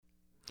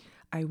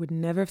I would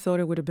never have thought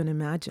it would have been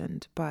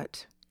imagined,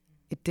 but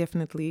it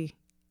definitely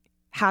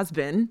has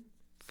been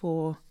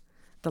for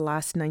the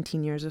last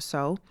 19 years or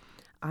so.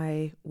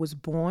 I was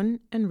born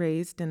and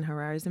raised in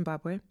Harare,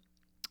 Zimbabwe,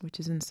 which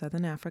is in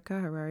southern Africa.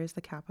 Harare is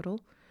the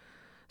capital.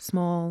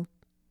 Small,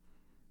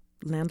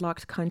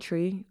 landlocked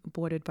country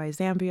bordered by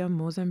Zambia,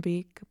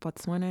 Mozambique,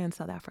 Botswana, and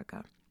South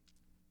Africa.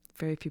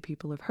 Very few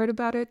people have heard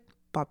about it.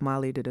 Bob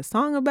Marley did a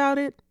song about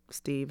it.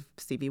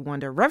 Stevie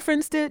Wonder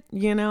referenced it,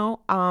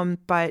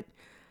 but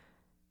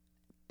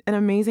an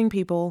amazing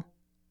people,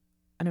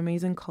 an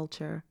amazing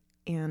culture,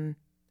 and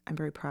I'm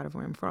very proud of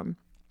where I'm from.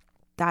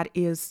 That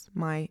is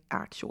my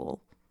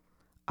actual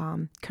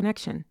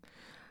connection.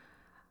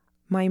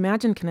 My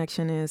imagined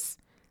connection is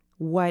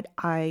what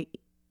I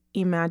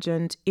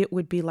imagined it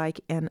would be like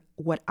and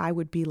what I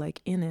would be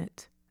like in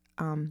it,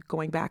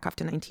 going back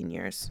after 19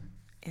 years.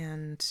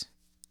 And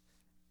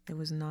it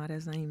was not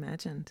as I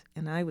imagined,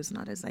 and I was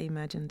not as I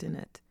imagined in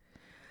it.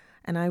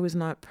 And I was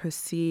not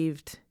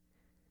perceived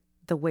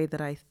the way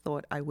that I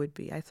thought I would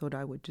be. I thought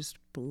I would just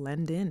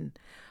blend in.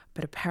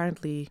 But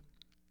apparently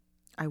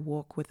I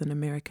walk with an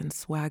American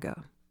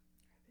swagger.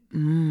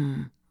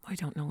 I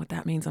don't know what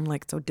that means. I'm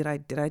like, so did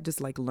I just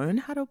like learn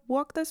how to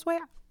walk this way?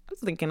 I was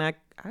thinking I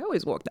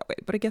always walk that way,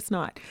 but I guess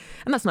not.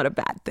 And that's not a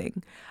bad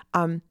thing.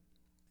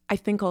 I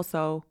think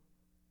also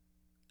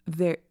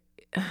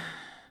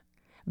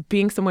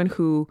being someone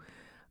who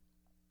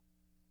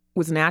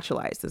was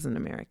naturalized as an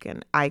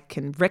American, I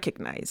can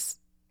recognize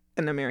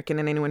an American,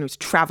 and anyone who's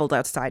traveled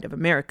outside of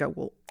America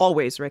will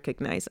always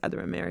recognize other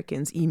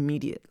Americans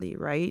immediately,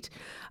 right?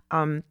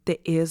 There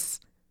is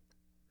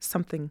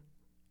something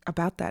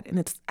about that.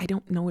 And I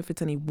don't know if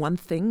it's any one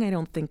thing. I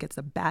don't think it's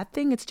a bad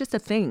thing. It's just a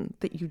thing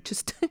that you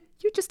just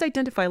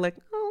identify like,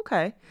 oh,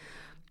 okay,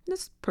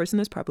 this person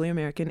is probably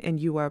American and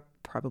you are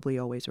probably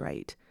always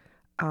right.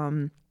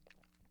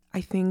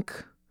 I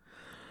think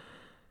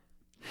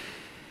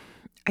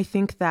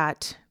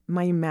that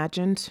my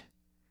imagined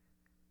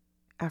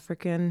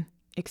African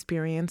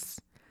experience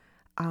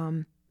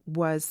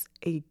was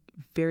a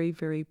very,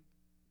 very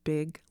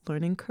big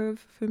learning curve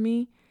for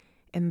me,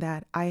 in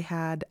that I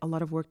had a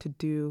lot of work to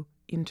do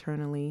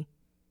internally,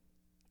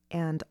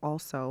 and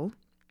also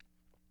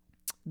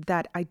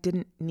that I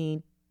didn't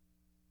need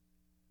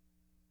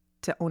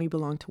to only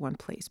belong to one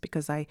place,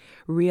 because I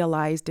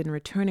realized in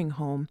returning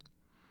home,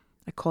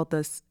 I called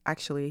this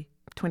actually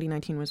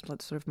 2019 was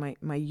sort of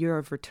my year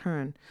of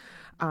return.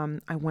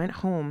 I went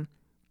home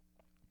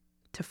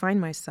to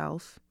find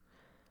myself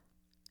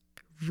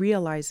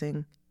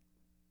realizing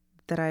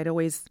that I'd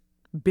always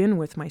been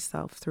with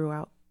myself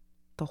throughout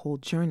the whole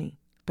journey.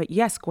 But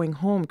yes, going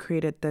home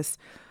created this,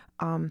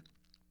 it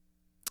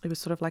was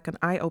sort of like an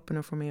eye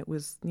opener for me. It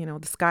was, the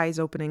skies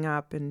opening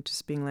up and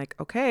just being like,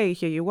 okay,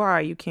 here you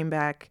are, you came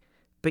back,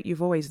 but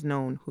you've always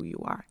known who you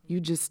are. You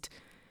just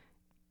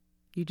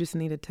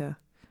needed to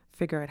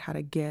figure out how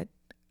to get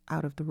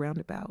out of the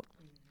roundabout.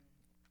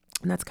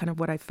 And that's kind of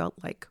what I felt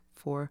like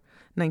for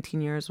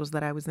 19 years, was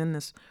that I was in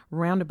this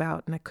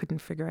roundabout and I couldn't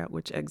figure out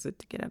which exit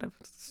to get out of.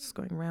 It's just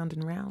going round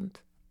and round,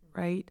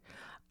 right?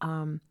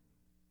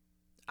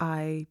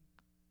 I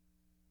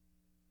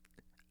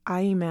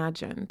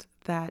imagined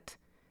that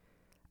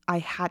I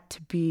had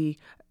to be,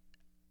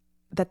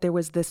 that there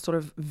was this sort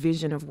of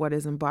vision of what a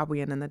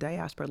Zimbabwean in the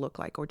diaspora look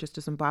like, or just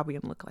a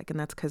Zimbabwean look like. And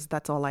that's because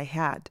that's all I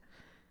had,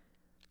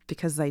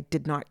 because I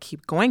did not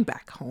keep going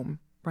back home,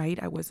 right?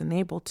 I wasn't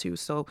able to.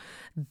 So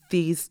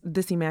this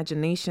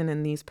imagination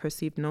and these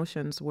perceived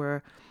notions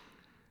were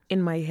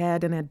in my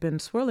head and had been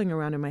swirling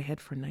around in my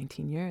head for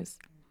 19 years.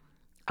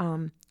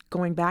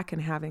 Going back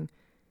and having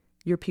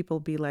your people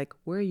be like,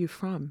 where are you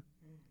from?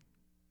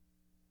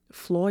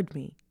 Floored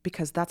me,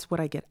 because that's what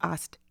I get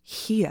asked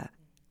here.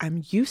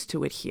 I'm used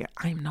to it here.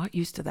 I'm not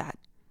used to that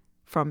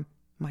from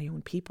my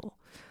own people.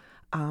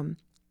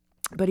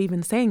 But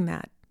even saying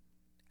that,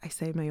 I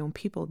say my own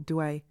people. Do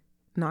I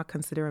not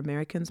consider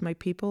Americans my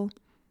people?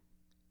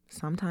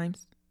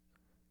 Sometimes,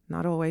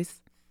 not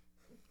always.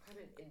 I'm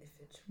an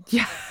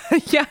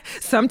individual. Yeah.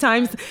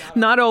 Sometimes,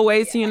 not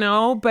always,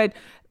 but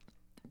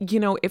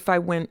if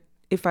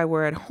I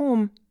were at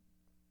home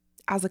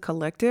as a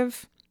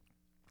collective,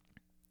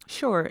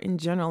 sure, in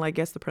general, I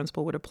guess the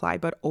principle would apply,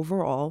 but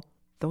overall,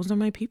 those are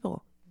my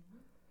people,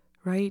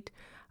 right?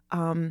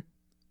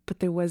 But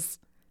there was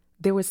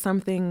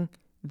something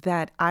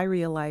that I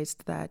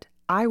realized, that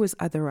I was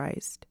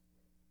otherized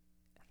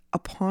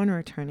upon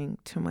returning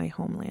to my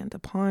homeland,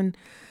 upon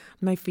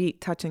my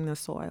feet touching the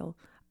soil,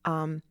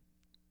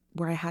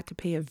 where I had to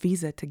pay a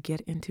visa to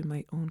get into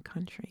my own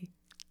country.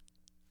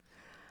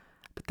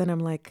 But then I'm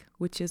like,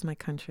 which is my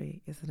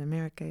country? Is it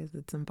America? Is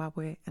it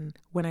Zimbabwe? And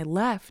when I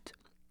left,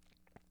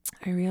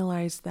 I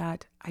realized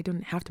that I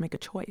didn't have to make a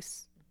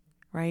choice,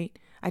 right?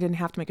 I didn't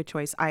have to make a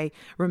choice. I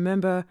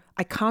remember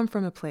I come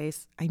from a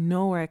place, I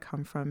know where I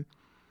come from.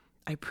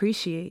 I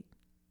appreciate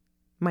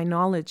my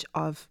knowledge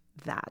of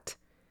that.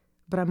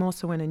 But I'm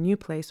also in a new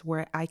place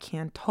where I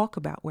can talk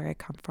about where I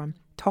come from,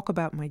 talk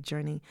about my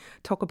journey,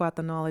 talk about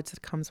the knowledge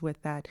that comes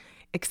with that,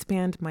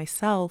 expand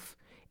myself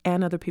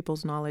and other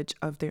people's knowledge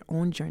of their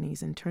own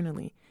journeys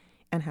internally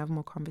and have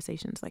more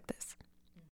conversations like this.